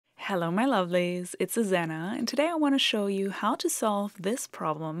Hello my lovelies, it's Susanne, and today I want to show you how to solve this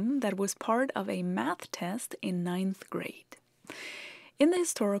problem that was part of a math test in 9th grade. In the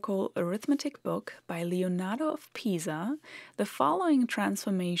historical arithmetic book by Leonardo of Pisa, the following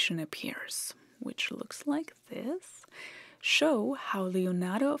transformation appears, which looks like this. Show how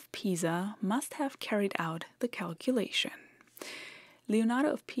Leonardo of Pisa must have carried out the calculation.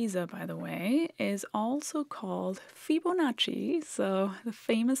 Leonardo of Pisa, by the way, is also called Fibonacci, so the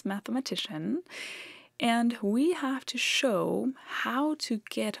famous mathematician. And we have to show how to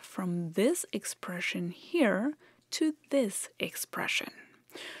get from this expression here to this expression.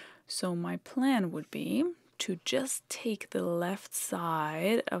 So my plan would be to just take the left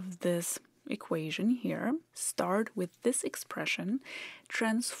side of this equation here, start with this expression,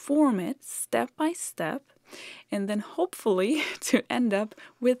 transform it step by step, and then hopefully to end up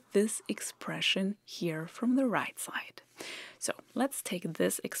with this expression here from the right side. So let's take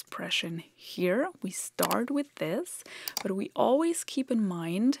this expression here. We start with this, but we always keep in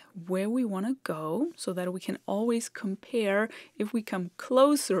mind where we want to go so that we can always compare if we come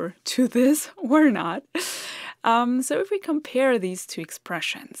closer to this or not. So if we compare these two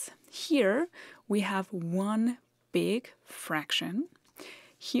expressions, here we have one big fraction.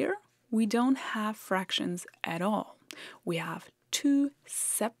 Here we don't have fractions at all. We have two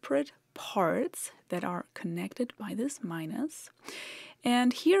separate parts that are connected by this minus.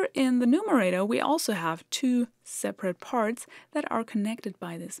 And here in the numerator, we also have two separate parts that are connected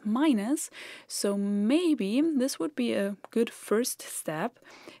by this minus. So maybe this would be a good first step.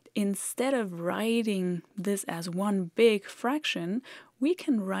 Instead of writing this as one big fraction, we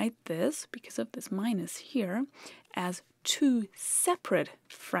can write this, because of this minus here, as two separate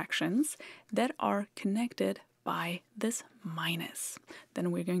fractions that are connected by this minus.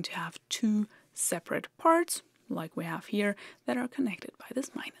 Then we're going to have two separate parts, like we have here, that are connected by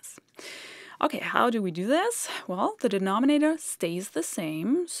this minus. Okay, how do we do this? Well, the denominator stays the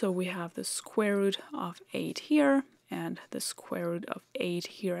same, so we have the square root of 8 here and the square root of 8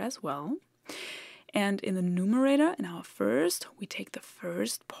 here as well. And in the numerator, in our first, we take the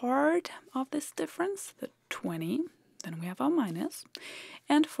first part of this difference, the 20. Then we have our minus.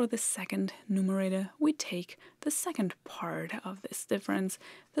 And for the second numerator, we take the second part of this difference,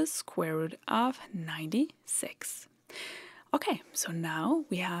 the square root of 96. Okay, so now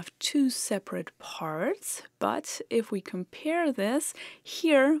we have two separate parts, but if we compare this,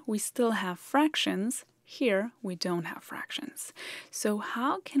 here we still have fractions, here we don't have fractions. So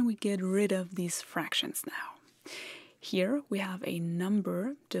how can we get rid of these fractions now? Here we have a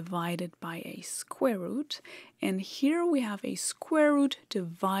number divided by a square root, and here we have a square root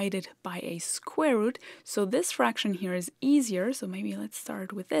divided by a square root. So this fraction here is easier, so maybe let's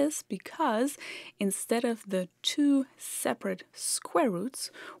start with this, because instead of the two separate square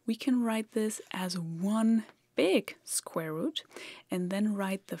roots, we can write this as one big square root, and then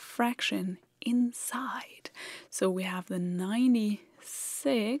write the fraction inside. So we have the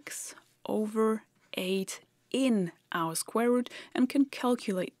 96 over 8 in our square root and can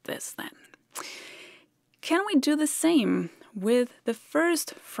calculate this then. Can we do the same with the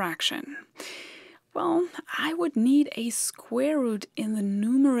first fraction? Well, I would need a square root in the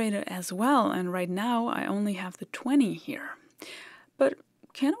numerator as well, and right now I only have the 20 here. But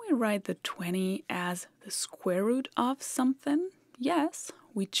can we write the 20 as the square root of something? Yes,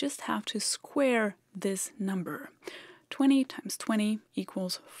 we just have to square this number. 20 times 20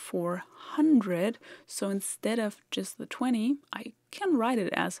 equals 400, so instead of just the 20, I can write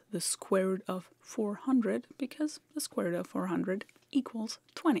it as the square root of 400, because the square root of 400 equals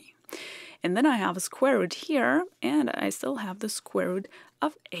 20. And then I have a square root here, and I still have the square root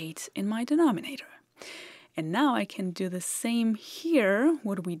of 8 in my denominator. And now I can do the same here,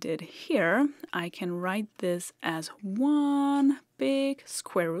 what we did here. I can write this as one big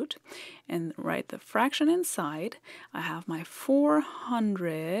square root and write the fraction inside. I have my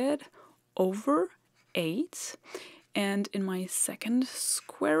 400 over 8. And in my second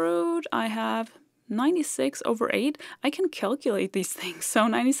square root, I have 96 over 8. I can calculate these things. So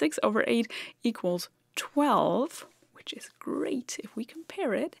 96 over 8 equals 12. Which is great if we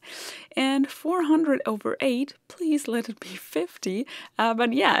compare it. And 400 over 8, please let it be 50.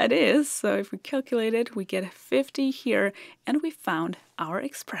 But yeah, it is. So if we calculate it, we get 50 here, and we found our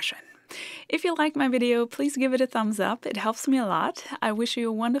expression. If you like my video, please give it a thumbs up. It helps me a lot. I wish you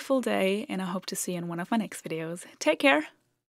a wonderful day, and I hope to see you in one of my next videos. Take care.